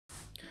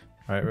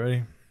All right,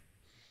 ready?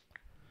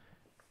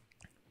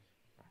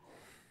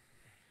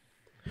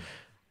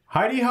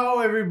 Heidi ho,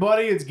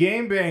 everybody! It's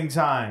game bang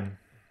time.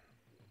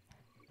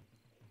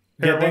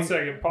 Here, Yeah, 1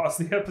 second. Pause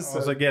the episode. I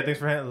was like, yeah, thanks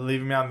for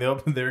leaving me out in the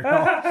open. There you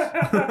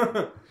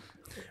go.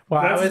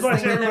 Well, That's I as was much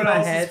thinking in everyone my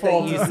else's head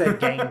fault. that you said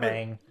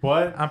gangbang.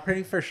 What? I'm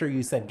pretty for sure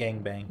you said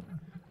gangbang.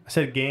 I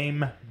said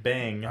game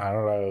bang. I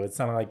don't know. It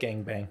sounded like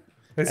gangbang. It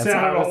And so I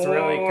sounded was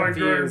really a lot like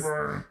confused.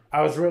 gangbang.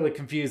 I was really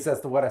confused as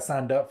to what I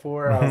signed up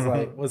for. I was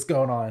like, what's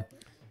going on?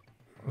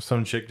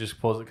 Some chick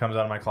just comes out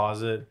of my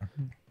closet.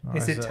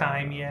 Is I it said,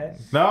 time yet?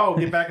 No,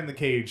 get back in the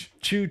cage.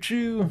 Choo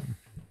choo.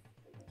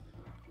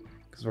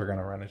 Because we're going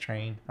to run a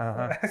train.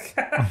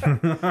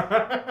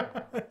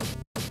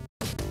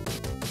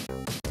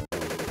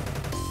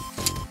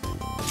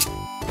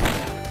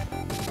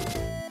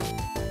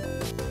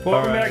 Welcome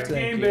Alright, back to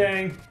thank Game you.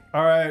 Bang.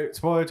 All right,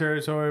 spoiler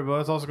territory, but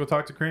let's also go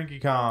talk to Cranky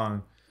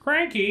Kong.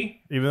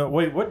 Cranky. Even though,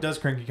 wait, what does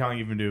Cranky Kong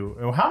even do?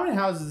 How many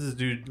houses does this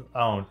dude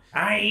own?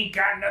 I ain't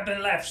got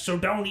nothing left, so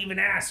don't even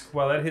ask.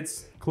 Well, that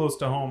hits close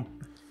to home.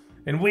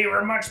 And we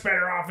were much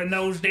better off in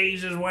those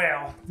days as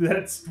well.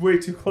 That's way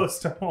too close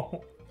to home.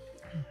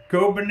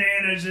 Go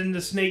bananas in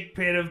the snake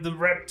pit of the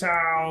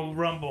reptile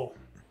rumble.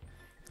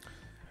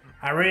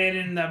 I read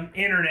in the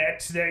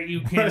internet that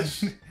you can...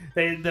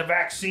 the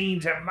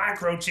vaccines have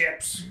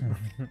microchips.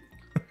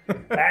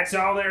 That's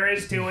all there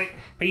is to it.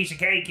 Piece of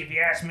cake, if you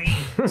ask me.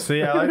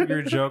 See, I like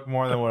your joke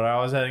more than what I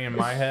was having in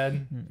my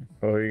head.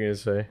 What were you gonna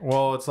say?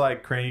 Well, it's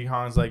like Cranky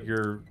Kong's like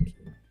your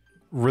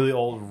really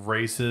old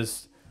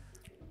racist,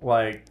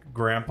 like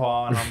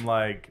grandpa, and I'm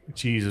like,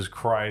 Jesus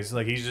Christ,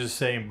 like he's just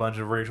saying a bunch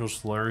of racial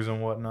slurs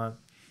and whatnot.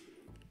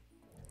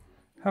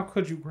 How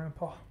could you,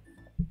 Grandpa?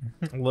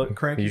 Look,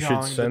 Cranky You should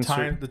Kong,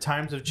 censor- the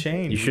times have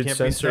changed. You should we can't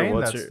censor be saying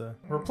what's that your- stuff.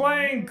 We're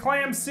playing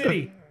Clam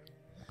City.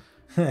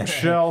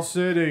 Shell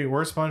City.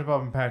 Where's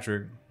SpongeBob and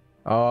Patrick?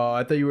 Oh,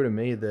 I thought you would have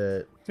made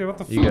that. Dude, what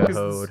the You fuck got is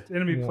hoed. this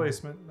enemy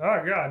placement?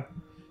 Oh, God.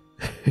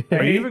 Are you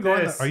hate even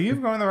going? this. Are you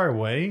even going the right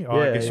way? Oh,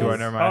 I Yeah, guess you yeah. are.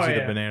 Never mind. I Oh, see yeah.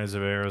 the bananas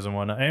of arrows and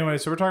whatnot. Anyway,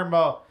 so we're talking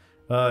about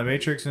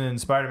Matrix and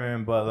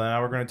Spider-Man, but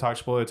now we're going to talk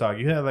spoiler talk.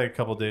 You had like a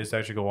couple days to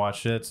actually go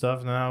watch that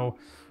stuff. Now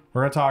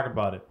we're going to talk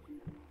about it.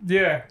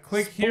 Yeah,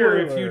 click here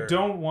if you Spoiler.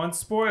 don't want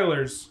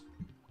spoilers.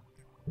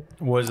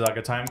 Was it like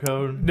a time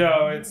code?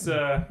 No, it's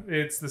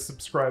the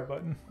subscribe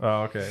button.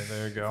 Oh, okay.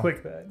 There you go.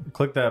 Click that.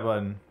 Click that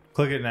button.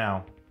 Click it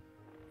now.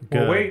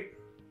 We'll Good. wait.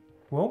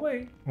 We'll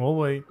wait. We'll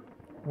wait.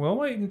 We'll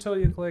wait until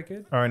you click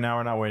it. All right, now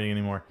we're not waiting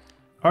anymore.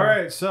 All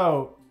right,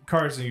 so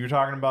Carson, you were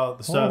talking about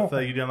the stuff Oh.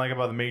 that you didn't like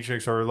about the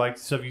Matrix, or like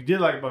stuff you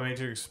did like about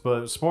Matrix,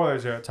 but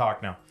spoilers are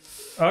talk now.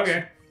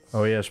 Okay.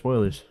 Oh yeah,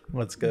 spoilers.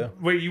 Let's go.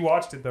 Wait, you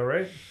watched it though,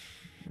 right?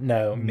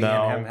 No, me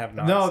and him have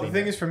not. No, the seen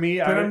thing it. is for me,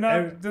 Then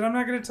I'm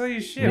not going to tell you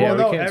shit. Yeah, well,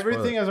 we no, can't spoil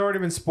everything it. has already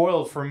been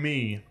spoiled for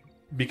me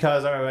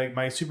because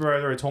my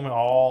supervisor already told me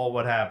all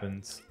what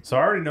happens, so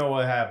I already know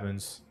what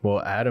happens.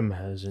 Well, Adam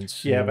hasn't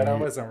seen Yeah, but I it.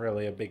 wasn't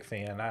really a big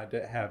fan. I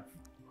did have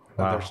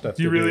Wow. other stuff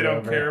You to really do don't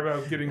over care it.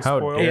 about getting How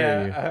spoiled?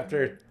 dare Yeah, you.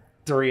 after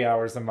 3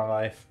 hours of my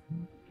life.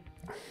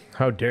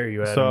 How dare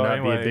you, Adam, So, not be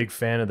anyway. a big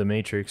fan of the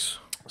Matrix?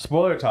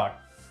 Spoiler talk.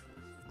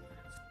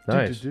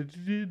 Nice.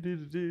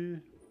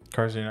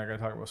 Carson, you're not gonna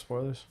talk about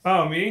spoilers.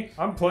 Oh, me?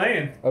 I'm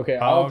playing. Okay, Oh,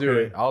 I'll do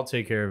okay. it. I'll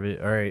take care of it.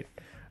 All right.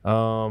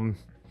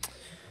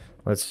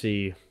 Let's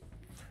see.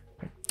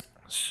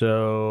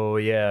 So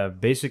yeah,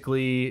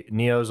 basically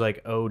Neo's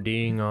like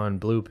ODing on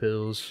blue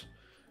pills.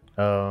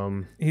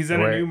 He's in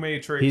a where- new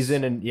Matrix. He's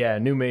in a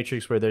new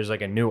Matrix where there's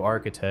like a new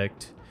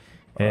architect,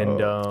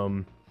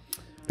 and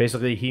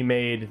basically he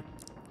made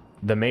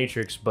the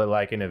Matrix, but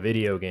like in a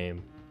video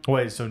game.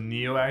 Wait, so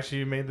Neo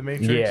actually made the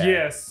Matrix? Yeah.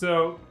 Yes,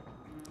 so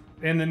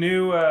in the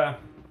new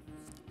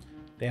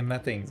Damn,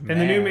 that thing's in the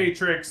new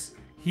Matrix,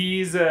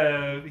 he's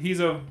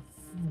a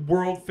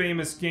world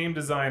famous game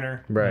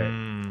designer. Right.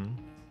 Mm.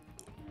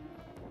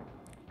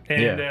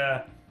 And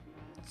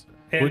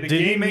Well, the did he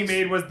game he make-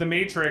 made was The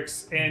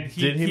Matrix, and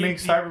Did he make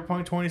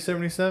Cyberpunk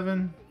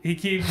 2077? He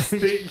keeps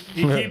he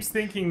keeps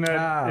thinking that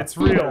Ah. it's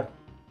real.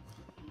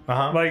 Uh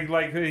huh.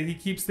 Like he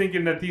keeps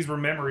thinking that these were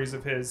memories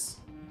of his.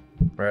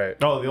 Right.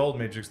 Oh, the old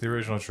Matrix, the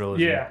original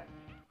trilogy. Yeah.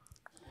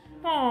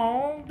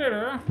 Oh, did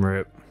I?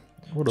 Right.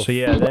 So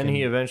yeah, then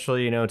he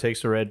eventually,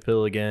 takes the red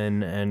pill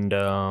again, and They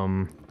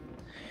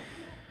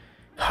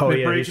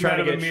break he's him out trying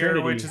of to a get mirror,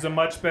 Trinity. which is a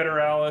much better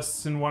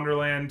Alice in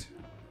Wonderland.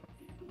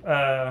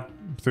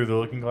 Through the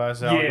Looking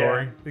Glass Yeah,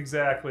 allegory.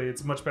 exactly.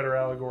 It's a much better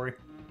allegory.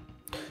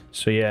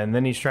 So yeah, and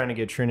then he's trying to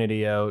get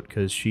Trinity out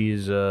because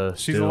she's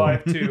She's still-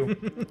 alive too,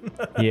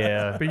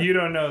 Yeah, but you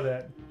don't know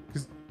that.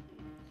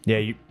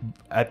 yeah.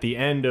 At the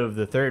end of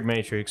the third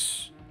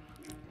Matrix,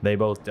 they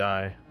both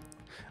die.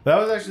 That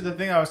was actually the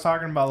thing I was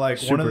talking about. Like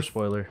one of Super the,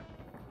 spoiler.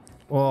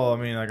 well, I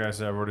mean, like I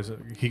said, I've already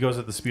said, he goes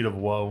at the speed of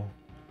whoa.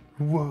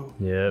 Whoa.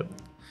 Yep.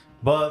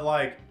 But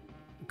like,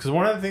 because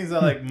one of the things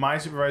that like my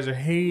supervisor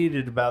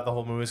hated about the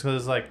whole movie is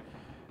because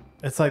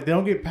it's like they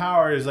don't get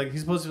powers. Like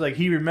he's supposed to be like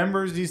he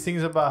remembers these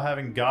things about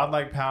having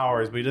godlike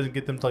powers, but he doesn't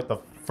get them to like the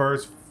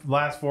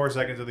last 4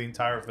 seconds of the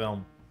entire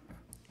film.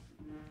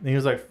 And he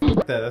was like,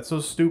 "Fuck that. That's so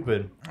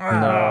stupid."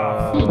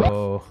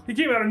 No. He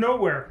came out of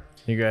nowhere.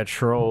 You got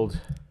trolled.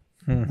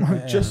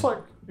 Just like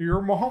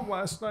your mom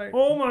last night.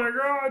 Oh my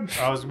god.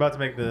 I was about to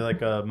make the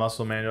like a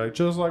muscle man. You're like,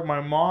 just like my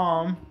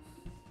mom.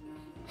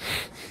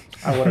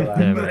 I would have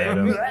Damn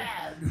laughed. it,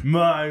 Adam.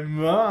 My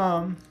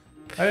mom.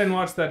 I didn't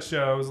watch that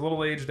show. I was a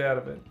little aged out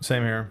of it.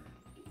 Same here.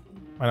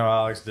 I know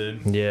Alex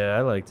did. Yeah,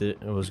 I liked it.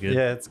 It was good.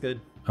 Yeah, it's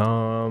good.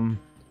 So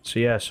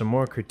yeah, some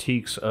more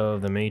critiques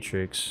of the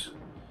Matrix.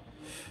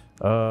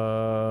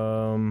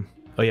 Oh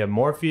yeah,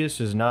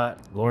 Morpheus is not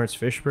Lawrence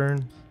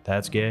Fishburne.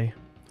 That's gay.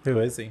 Who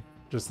is he?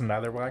 Just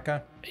another black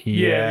guy?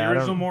 Yeah, I the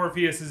original don't-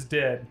 Morpheus is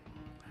dead.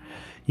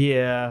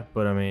 Yeah,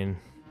 but I mean,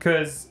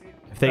 Because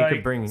if they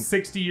could bring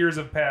 60 years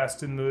have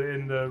passed in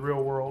the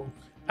real world.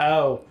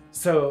 Oh,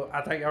 so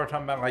I thought y'all were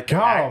talking about like the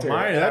God actor.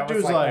 almighty, and that I was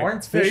dude's like-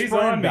 Lawrence Yeah, he's on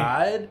Fishburne me.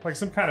 died. Like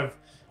some kind of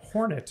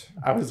hornet.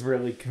 I was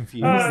really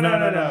confused. No.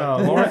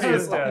 no. Lawrence Lawrence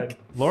is is dead.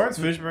 Lawrence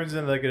Fishburne's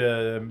in like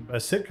a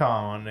sitcom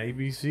on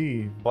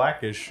ABC,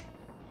 Blackish.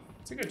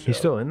 It's a good show. he's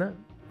still in that.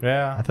 I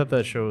Yeah. thought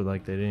that show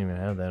like they didn't even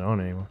have that on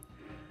anymore.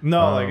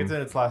 No, like it's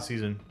in its last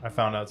season. I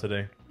found out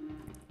today.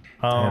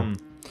 But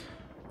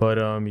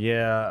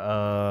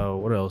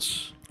what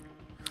else?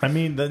 I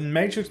mean, the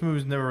Matrix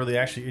movies never really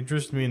actually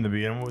interested me in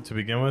the to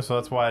begin with, so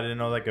that's why I didn't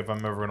know like if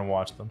I'm ever gonna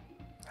watch them.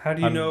 How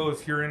do you know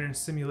if you're in a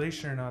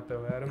simulation or not,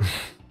 though, Adam?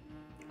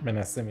 I'm in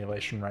a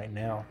simulation right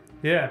now.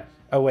 Yeah.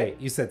 Oh, wait.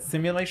 You said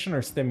simulation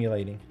or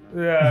stimulating?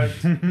 Yeah.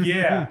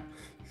 Yeah.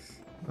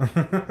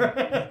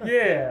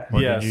 Yeah.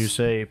 What Yes. did you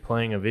say?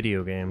 Playing a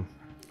video game.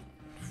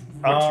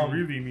 What you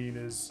really mean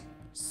is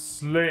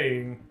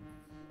slaying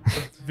a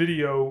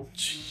video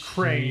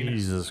crane.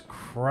 Jesus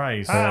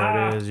Christ. Ah.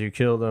 There it is. You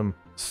killed him.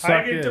 Suck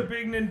I get it. the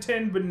big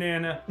Nintendo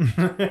banana.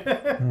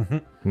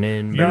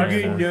 Nin You get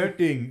banana.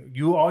 nothing.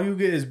 All you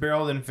get is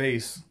barreled in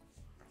face.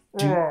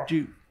 Oh,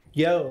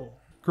 Yo.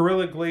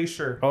 Gorilla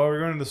Glacier. Oh, we're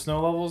going to the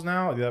snow levels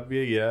now? That'd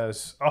be a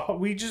yes. Oh,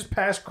 we just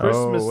passed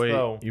Christmas Oh wait,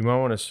 though. you might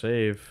want to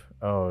save.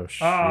 Oh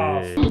shit.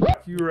 Oh,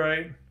 fuck you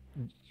right.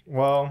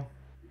 Well,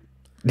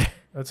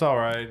 that's all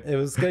right. It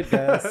was good,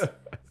 guys.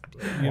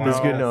 You It's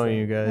know, good knowing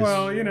you guys.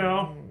 Well, you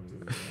know.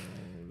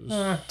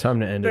 Time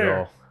to end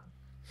there. it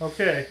all.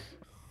 Okay.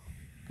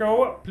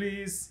 Go up,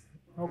 please.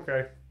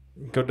 Okay.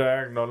 go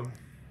diagonal.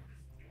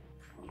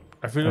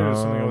 I feel like there's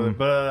something with it.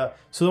 But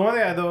so the one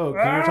thing I thought,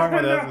 because we were talking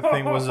about the other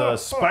thing,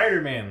 was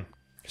Spider-Man.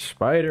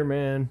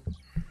 Spider-Man.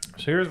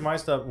 So here's my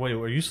stuff. Wait,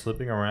 were you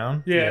slipping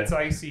around? Yeah, it's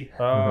icy.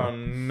 Oh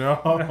no!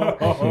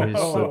 He's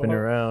slipping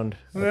around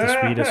at the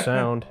speed of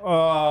sound.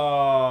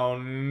 Oh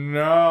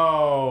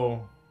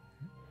no!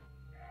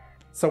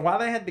 So why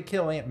they had to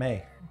kill Aunt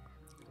May?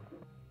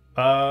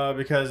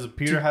 Because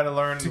Peter had to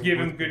learn To give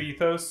him good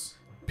ethos.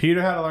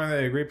 Peter had to learn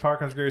that a great power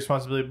comes great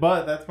responsibility.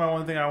 But that's my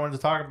one thing I wanted to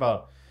talk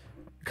about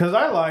because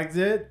I liked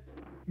it.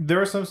 There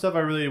was some stuff I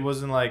really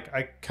wasn't like.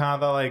 I kind of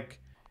thought like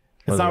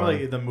it's Was not it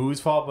really the movie's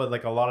fault, but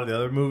like a lot of the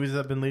other movies that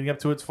have been leading up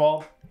to its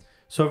fault.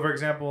 So, for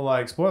example,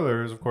 like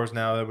spoilers, of course,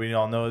 now that we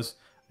all know is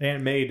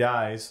Aunt May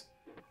dies,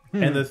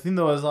 and the thing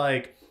though is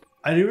like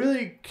I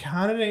really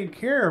kind of didn't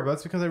care, but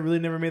that's because I really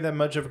never made that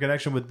much of a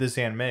connection with this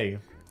Aunt May.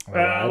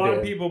 A lot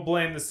of people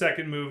blame the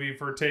second movie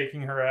for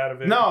taking her out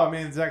of it. No, I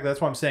mean exactly. That's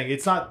what I'm saying.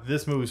 It's not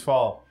this movie's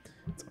fault.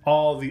 It's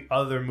all the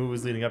other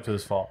movies leading up to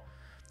this fault.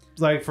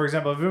 Like for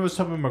example, if it was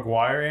Tobey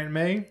Maguire Aunt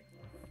May,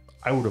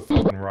 I would have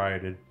fucking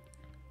rioted.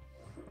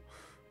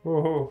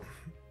 Whoa.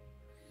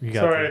 You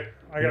got Sorry, that.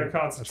 I gotta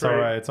concentrate. It's all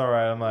right. It's all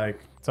right. I'm like,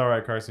 it's all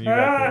right, Carson. You got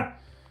Ah!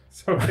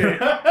 It's okay.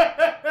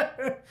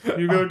 that.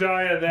 You go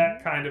die of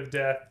that kind of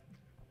death.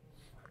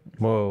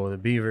 Whoa, the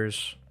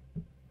beavers.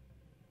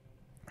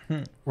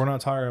 We're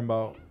not talking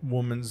about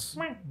woman's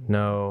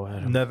No,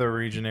 Adam. nether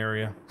region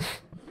area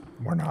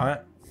We're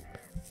not.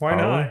 Why Oh.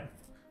 not?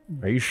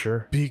 Are you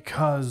sure?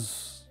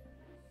 because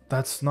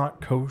that's not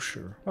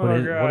kosher. Oh, What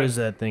is, God. what is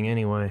that thing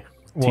anyway?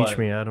 What? Teach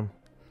me, Adam.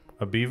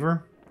 A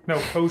beaver? No,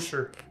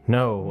 kosher.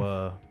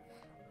 No,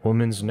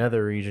 woman's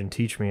nether region.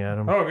 Teach me,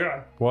 Adam. Oh,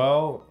 God.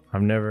 Well,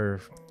 I've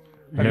never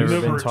I've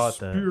been taught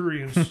that.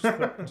 experienced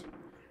that.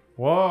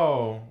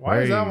 whoa. Why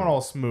Why is are that you- one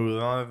all smooth and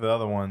not the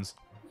other ones?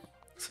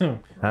 That's The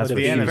what she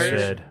beavers?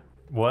 said.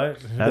 What?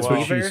 That's what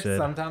Well, she Beavers, said.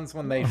 sometimes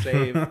when they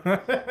shave,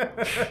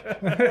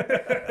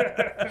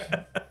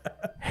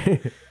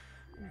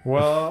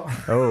 Well,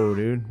 Oh,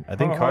 dude. I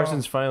think Oh.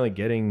 Carson's finally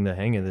getting the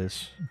hang of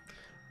this.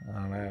 I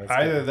don't know. It's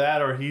either good.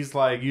 that or he's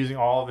like using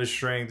all of his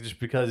strength just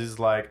because he's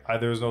like,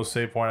 there's no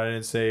save point. I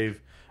didn't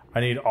save.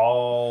 I need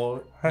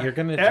all. You're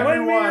gonna. Lend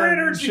me your Everyone.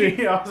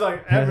 energy. I was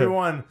like,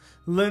 everyone,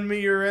 lend me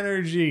your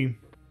energy.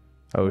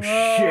 Oh, shit.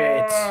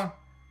 Okay.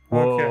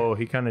 Whoa,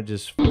 he kind of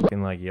just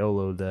fucking like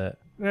YOLO'd that.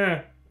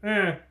 No.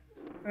 Oh.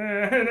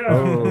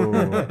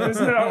 It's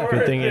not Good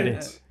worth thing it. it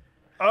didn't.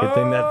 Good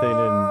thing that they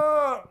didn't.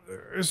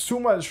 There's too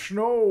much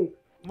snow.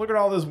 Look at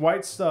all this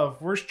white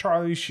stuff. Where's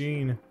Charlie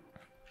Sheen?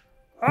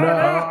 Oh, no.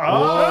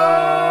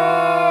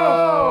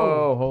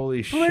 Oh,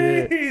 holy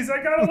shit. Please,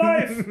 I got a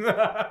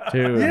life.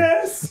 Dude.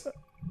 Yes.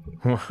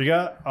 You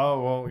got?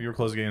 Oh well, you're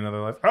close to getting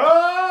another life.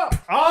 Ah!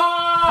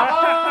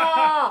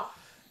 Ah!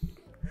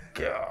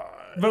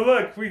 But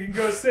look, we can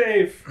go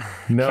save.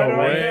 No How do I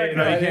way. back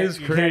No, up? you It's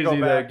can't, you can't go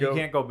crazy back. that You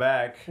can't go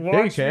back.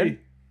 Watch can. me.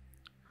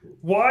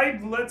 Why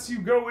lets you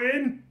go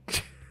in?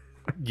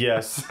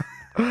 Yes.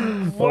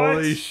 What?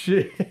 Holy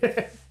shit.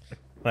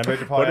 I bet you're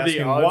What probably are the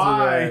asking odds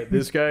why. of that?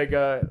 This guy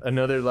got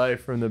another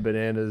life from the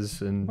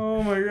bananas and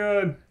Oh my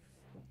god.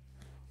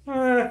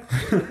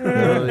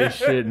 holy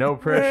shit, no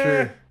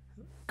pressure.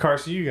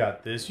 Carson, you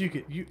got this.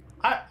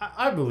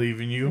 I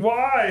believe in you.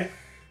 Why?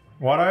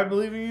 Why do I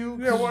believe in you?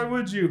 Yeah, why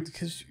would you?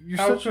 Because you're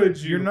How such could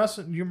you?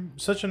 you're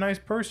such a nice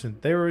person.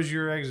 There was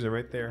your exit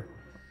right there.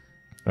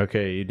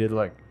 Okay, you did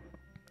like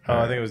Oh,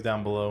 I think it was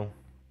down below.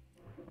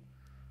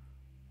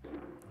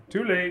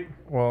 Too late.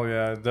 Well,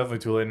 yeah, it's definitely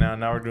too late now.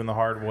 Now we're doing the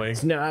hard way.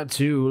 it's not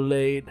too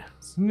late.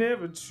 It's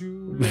never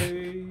too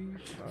late.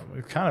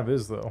 It kind of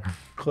is though.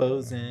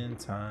 Closing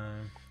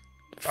time.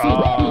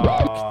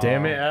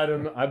 Damn it,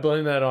 Adam. I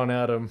blame that on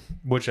Adam.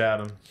 Which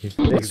Adam?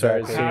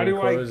 Exactly. How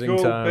do I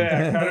go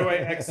back? How do I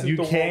exit You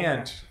the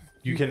can't.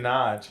 You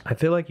cannot. I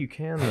feel like you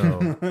can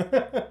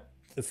though.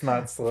 It's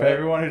not For slow.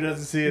 everyone who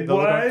doesn't see it, the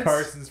look on What?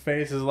 Carson's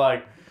face is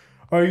like,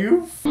 "Are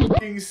you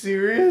fucking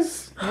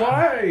serious?" wall?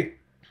 Why?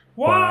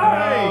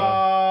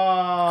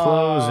 Why?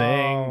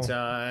 Closing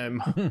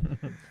time.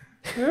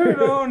 You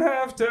don't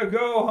have to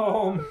go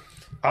home.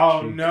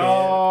 Oh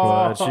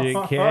no! But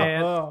you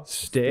can't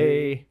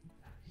stay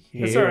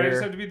here. It's alright, I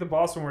just have to beat the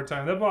boss one more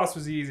time. That boss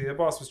was easy. That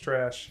boss was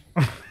trash.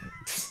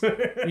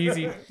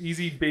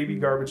 easy baby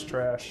garbage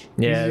trash.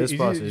 Yeah, this He's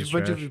boss a is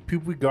bunch trash. of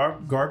people with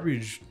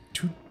garbage.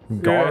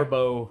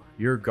 Garbo.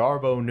 You're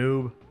Garbo,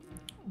 noob.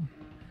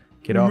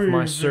 Get off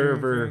my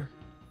server.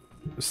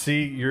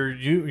 See,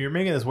 you're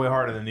making this way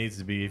harder than it needs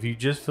to be. If you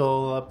just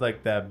fill up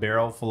like that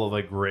barrel full of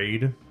like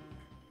raid.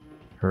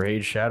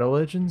 Raid Shadow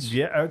Legends?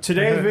 Yeah,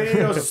 today's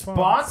video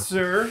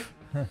sponsor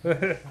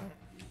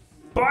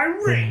By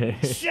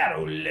Raid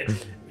Shadow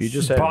Legends. You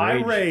just had by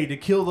Raid. raid to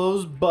kill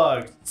those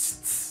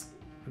bugs.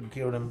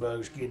 Kill them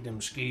bugs, get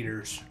them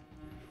skeeters.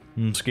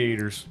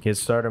 Skaters. Get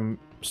start them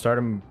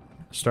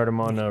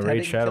on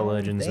Raid Shadow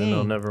Legends, and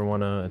they'll never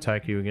want to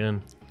attack you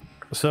again.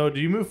 So,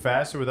 do you move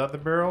faster without the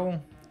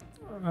barrel?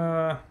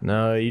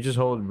 No, you just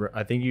hold.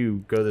 I think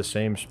you go the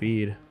same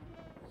speed.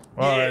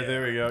 All right,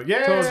 there we go.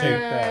 Yay! Told you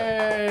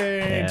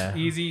Yeah.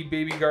 Easy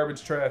baby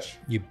garbage trash.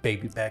 You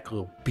baby back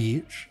little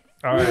bitch.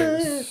 All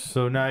right,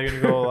 so now you're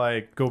gonna go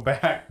like go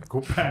back.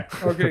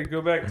 Okay,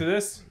 go back to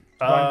this.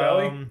 Blind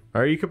belly.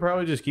 Or you could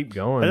probably just keep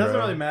going. It doesn't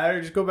bro. really matter.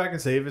 Just go back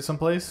and save it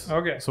someplace.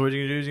 Okay. So what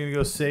you're gonna do is you're gonna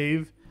go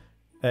save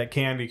at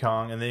Candy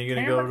Kong, and then you're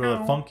gonna go Candy to the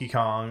Kong. Funky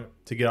Kong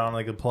to get on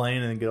like a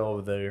plane and then get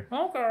over there.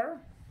 Okay.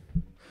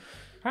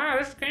 Hi,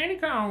 this is Candy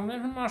Kong. This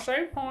is my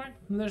save point.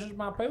 And this is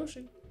my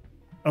pussy.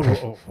 Oh,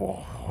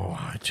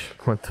 what?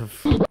 What the?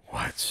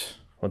 What?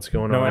 What's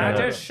going No, on? I in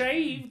that- just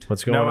shaved.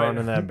 What's going No, on wait.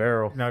 in that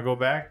barrel? Now go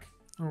back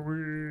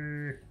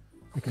Okay.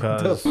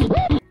 because.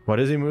 Why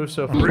does he move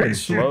so fucking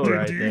slow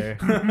right there?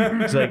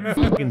 He's like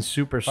fucking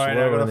super slow. All right,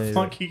 now go and to he's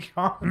Funky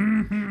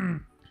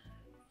Kong.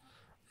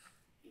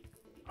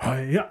 Oh,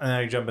 yeah, and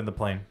then you jump in the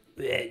plane.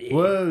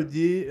 Whoa,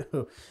 dude!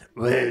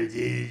 Whoa, dude!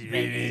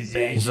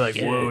 He's like,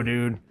 whoa,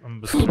 dude.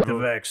 I'm The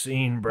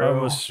vaccine,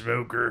 bro. a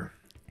smoker.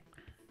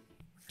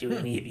 Do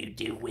any of you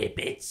do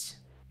whippets?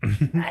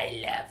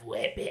 I love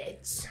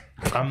whippets.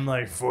 I'm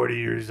like 40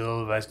 years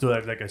old. But I still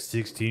have like a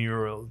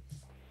 16-year-old.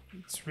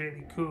 It's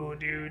really cool,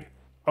 dude.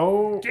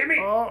 Oh, Gimme!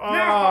 Oh,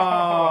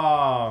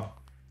 No!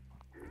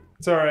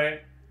 It's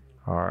alright.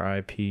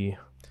 R.I.P.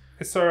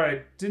 It's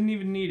alright. Didn't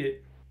even need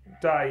it.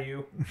 Die,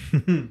 you.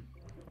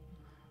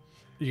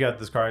 You got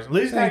this, Carson.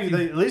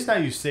 At least now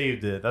you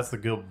saved it. That's the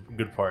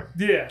good part.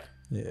 Yeah.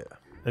 Yeah.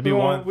 That'd be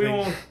one We thing.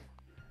 won't.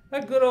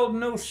 That good old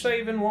no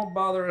saving won't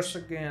bother us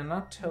again.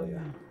 I'll tell you.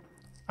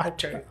 I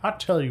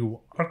tell you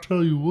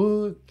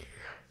what.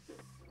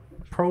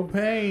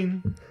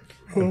 Propane.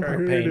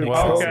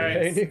 Propane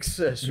Okay. And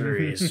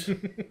accessories.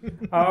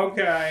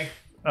 Okay.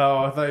 Oh,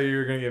 I thought you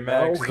were gonna get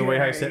mad because the way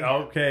I said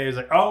okay is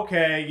like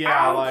okay,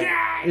 yeah, like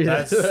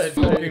that's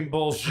fucking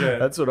bullshit.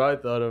 That's what I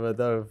thought of. I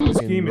thought of This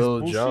fucking game is Lil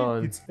bullshit.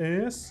 Jon. It's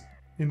ass.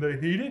 And I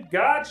hate it.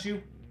 Got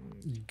you.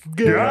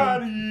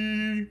 Got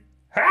you.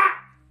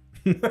 Ha!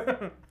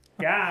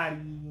 Got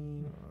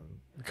you.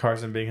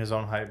 Carson being his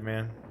own hype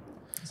man.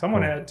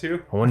 Someone had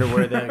to. I wonder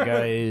where that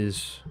guy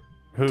is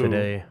Who?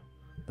 today.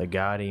 The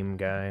got him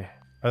guy.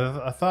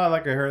 I thought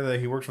like I heard that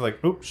he works for like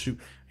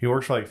he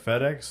works for like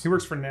FedEx He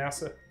works for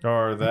NASA.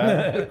 or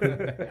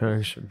that.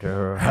 That's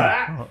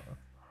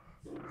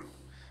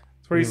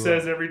what he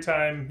says every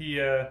time he.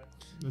 Kill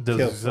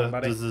does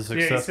somebody. this Yeah,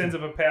 he success sends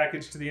up a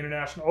package to the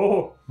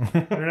International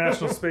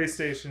Space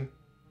Station.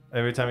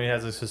 every time he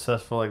has a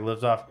successful like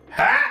lift off.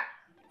 Ha!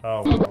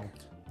 Oh, well.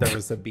 There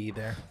was a bee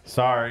there.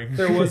 Sorry.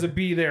 There was a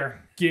B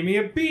there. Give me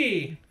a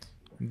B.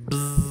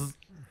 Bzz.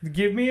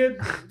 Give me a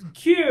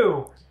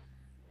Q.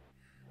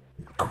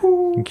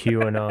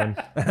 QAnon.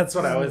 That's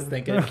what I was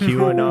thinking.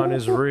 QAnon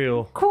is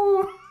real.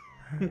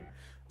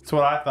 That's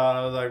what I thought.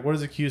 I was like, what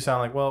does a Q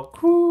sound like? Well,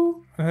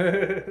 Q.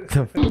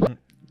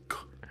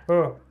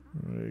 Oh.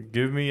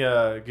 Give me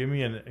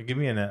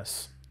an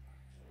S.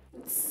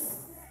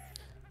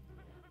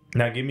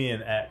 Now give me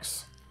an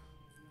X.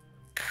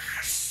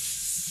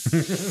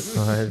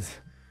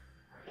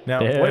 Now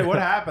Yeah. wait, what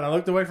happened? I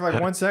looked away for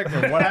like 1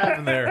 second. What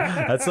happened there?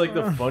 That's like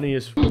the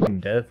funniest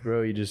fucking death,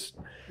 bro. You just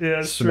Yeah,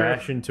 it's true.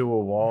 smash into a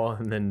wall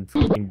and then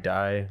fucking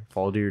die,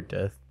 fall to your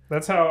death.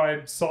 That's how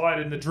I saw it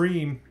in the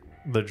dream.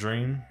 The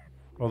dream?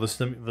 Well, the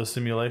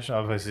simulation.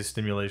 Obviously,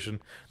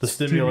 stimulation. The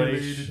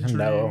stimulation.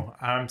 No,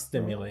 I'm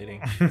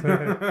stimulating.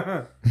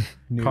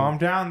 New, Calm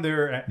down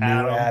there, new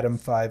Adam. Adam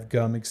 5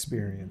 gum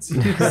experience.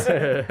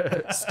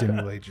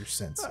 Stimulate your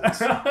senses.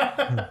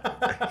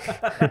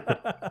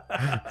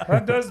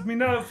 That does me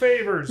no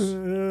favors.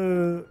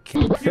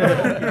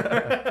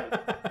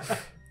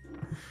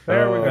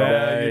 There we go.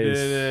 Yeah, you Nice.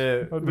 did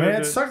it. I did Man, it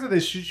it. sucks that they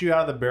shoot you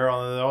out of the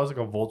barrel and there's always like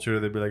a vulture.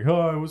 They'd be like,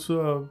 "Hi, what's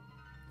up?"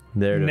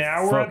 There to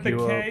Now we're fuck at the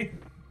you up. K.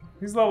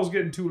 These levels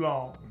getting too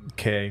long.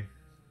 Okay.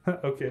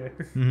 Okay.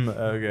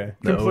 Okay.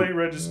 No. Complaint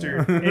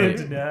registered and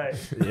denied.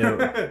 Yo.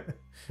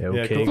 Yeah,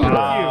 Okay, cool. cool.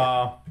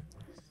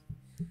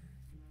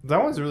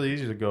 That one's really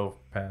easy to go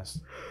past.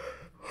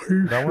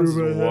 That one's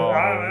whoa.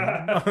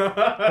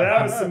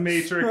 That was some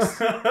Matrix.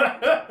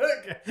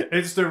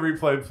 Instant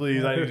replay,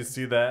 please. I need to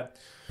see that.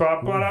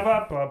 There's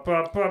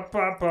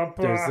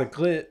the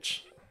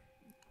glitch.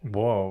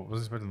 Whoa, I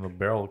was expecting the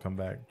barrel to come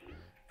back.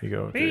 Here you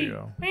go. There you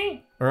go.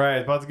 All right,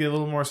 it's about to get a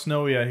little more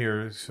snowy out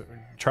here.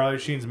 Charlie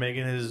Sheen's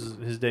making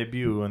his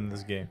debut in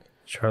this game.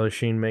 Charlie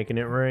Sheen making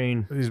it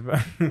rain. He's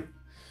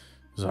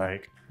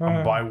like,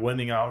 I'm by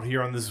winning out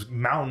here on this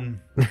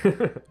mountain.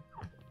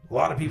 A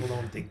lot of people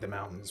don't think the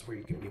mountain's where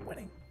you can be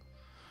winning.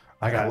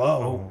 I got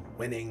Hello,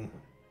 winning.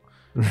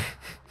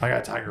 I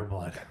got tiger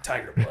blood.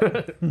 Tiger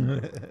blood.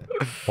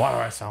 Why do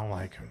I sound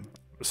like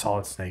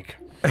Solid Snake?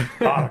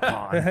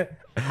 Otacon.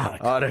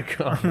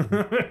 Otacon.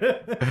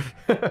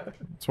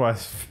 That's why I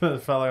felt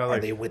like I was Are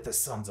like, they with the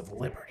Sons of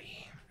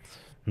Liberty?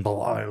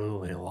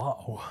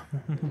 low.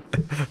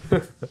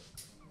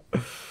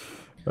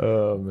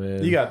 Oh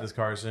man. You got this,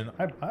 Carson.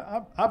 I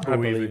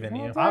believe in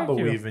you. I thank you.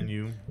 believe in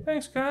you.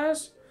 Thanks,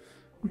 guys.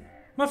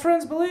 My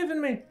friends believe in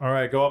me. All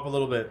right, go up a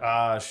little bit.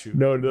 Ah, shoot.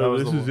 No, That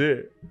was this the is one.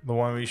 it. The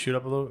one where you shoot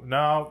up a little.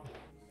 No,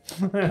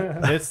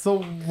 it's the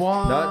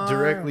one. Not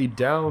directly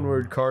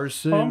downward,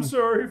 Carson. I'm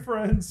sorry,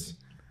 friends.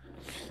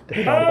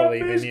 They don't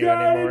believe in you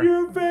anymore.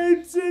 your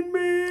faith in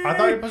me. I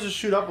thought you were supposed to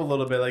shoot up a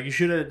little bit, like you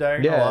shoot at a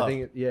diagonal Yeah,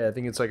 up. I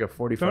think it's like a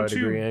 45 Don't you-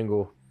 degree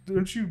angle.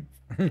 Don't you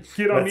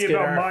get on Let's me get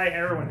about our- my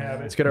heroin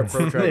habits. Let's get our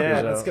protractors Yeah,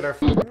 out. let's get our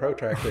fucking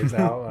protractors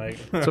out. Like,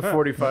 It's a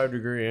 45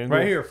 degree angle.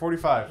 Right here,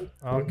 45.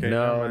 Okay. never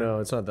No, mind. no,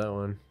 it's not that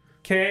one.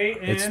 K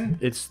It's N.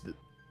 It's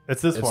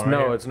this it's one. no,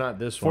 right here. it's not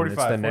this one.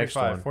 45. It's the next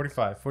 45, one.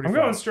 45. 45.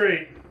 I'm going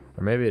straight.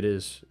 Or maybe it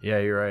is. Yeah,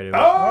 you're right. It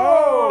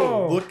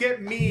Oh! Look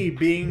at me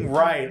being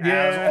right Yeah.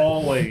 as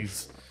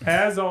always.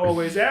 As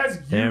always, as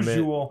Damn it.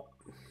 usual.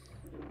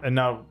 And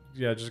now,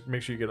 yeah, just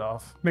make sure you get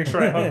off. Make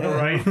sure I hug the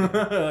right.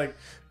 Like,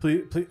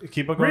 please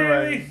keep on going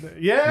Really? right.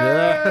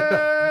 Yeah.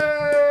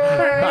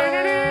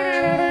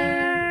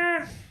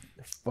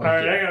 All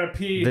right, I gotta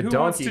pee. The Who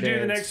wants donkey to do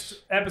the dance. next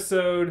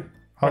episode?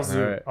 I'll do.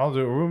 Alright. I'll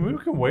do. We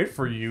can wait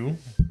for you.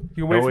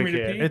 You can wait No, for we me to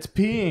can't. pee. It's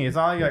peeing. It's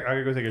not like I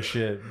gotta go take a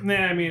shit. Nah,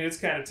 I mean it's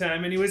kind of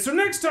time anyway. So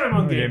next time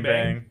on Game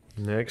Bang.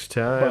 Next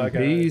time, Bye,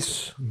 guys.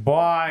 peace.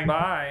 Bye.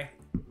 Bye.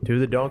 Do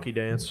the donkey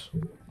dance.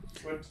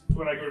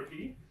 When I go to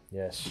pee.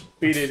 Yes.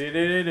 You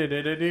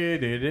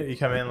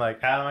come in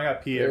like, Adam, I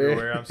got pee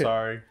everywhere. I'm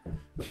sorry.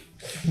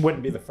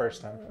 wouldn't be the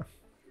first time.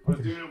 I was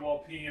doing it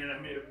while peeing and I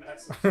made a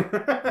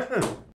mess.